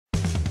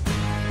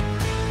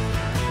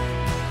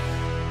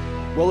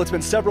Well, it's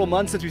been several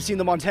months since we've seen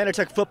the Montana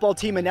Tech football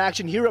team in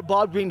action here at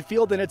Bob Green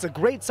Field, and it's a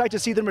great sight to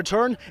see them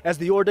return as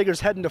the Ore Diggers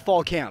head into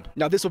fall camp.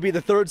 Now, this will be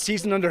the third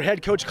season under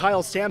head coach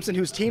Kyle Sampson,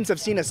 whose teams have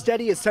seen a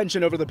steady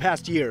ascension over the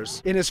past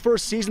years. In his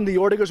first season, the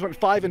Ore Diggers went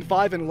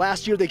 5-5, and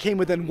last year they came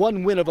within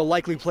one win of a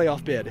likely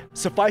playoff bid.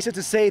 Suffice it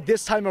to say,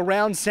 this time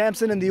around,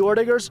 Sampson and the Ore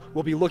Diggers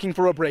will be looking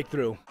for a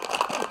breakthrough.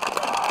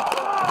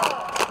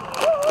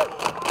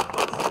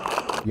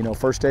 You know,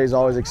 first day is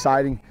always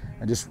exciting,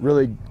 and just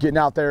really getting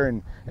out there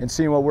and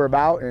seeing what we're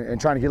about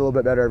and trying to get a little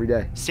bit better every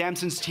day.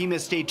 Sampson's team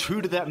has stayed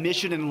true to that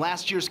mission, and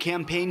last year's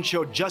campaign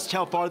showed just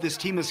how far this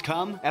team has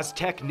come, as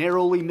Tech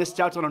narrowly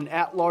missed out on an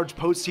at-large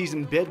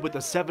postseason bid with a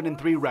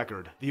 7-3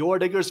 record. The Ore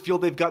Diggers feel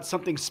they've got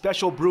something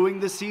special brewing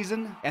this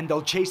season, and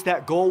they'll chase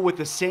that goal with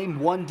the same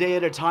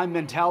one-day-at-a-time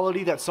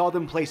mentality that saw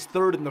them place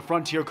third in the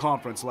Frontier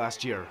Conference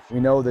last year. We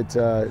know that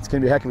it's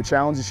going to be a heck of a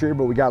challenge this year,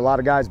 but we got a lot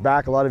of guys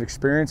back, a lot of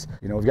experience.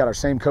 You know, we've got our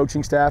same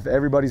coaching staff.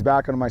 Everybody's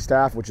back under my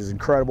staff, which is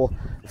incredible.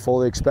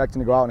 Fully expecting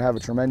to go out and have a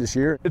tremendous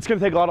year. It's going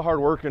to take a lot of hard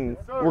work, and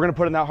we're going to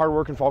put in that hard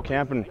work in fall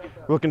camp, and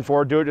we're looking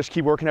forward to it. Just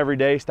keep working every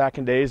day,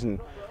 stacking days, and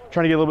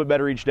trying to get a little bit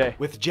better each day.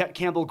 With Jet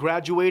Campbell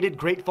graduated,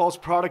 Great Falls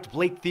product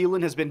Blake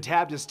Thielen has been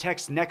tabbed as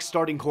Tech's next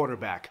starting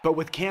quarterback. But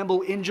with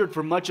Campbell injured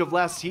for much of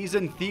last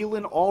season,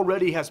 Thielen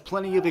already has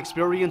plenty of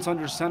experience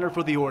under center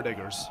for the Ore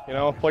Diggers. You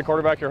know, play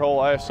quarterback your whole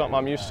life, something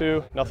I'm used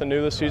to. Nothing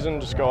new this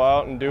season, just go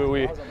out and do what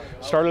we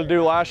started to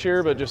do last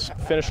year, but just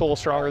finish a little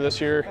stronger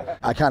this year.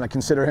 I kind of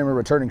consider him a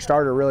returning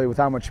starter, really, with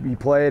how much he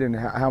played and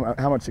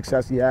how much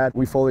success he had.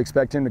 We fully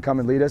expect him to come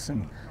and lead us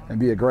and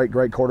be a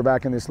great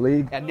quarterback in this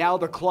league. And now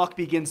the clock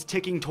begins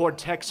ticking toward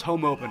Tech's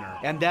home opener.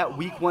 And that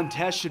Week 1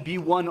 test should be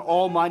one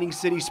all Mining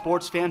City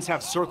sports fans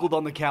have circled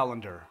on the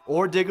calendar.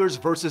 Ore Diggers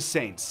versus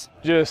Saints.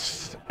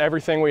 Just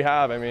everything we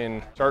have. I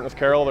mean, starting with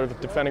Carroll, they're the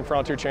defending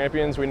Frontier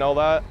champions. We know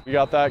that. We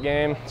got that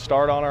game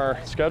start on our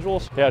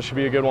schedules. Yeah, it should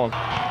be a good one.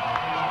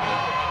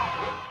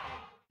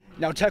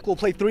 Now Tech will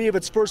play 3 of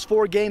its first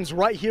 4 games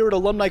right here at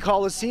Alumni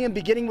Coliseum,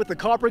 beginning with the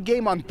Copper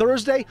game on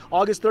Thursday,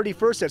 August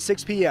 31st at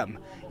 6 p.m.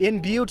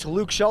 In Butte,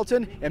 Luke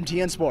Shelton,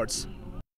 MTN Sports.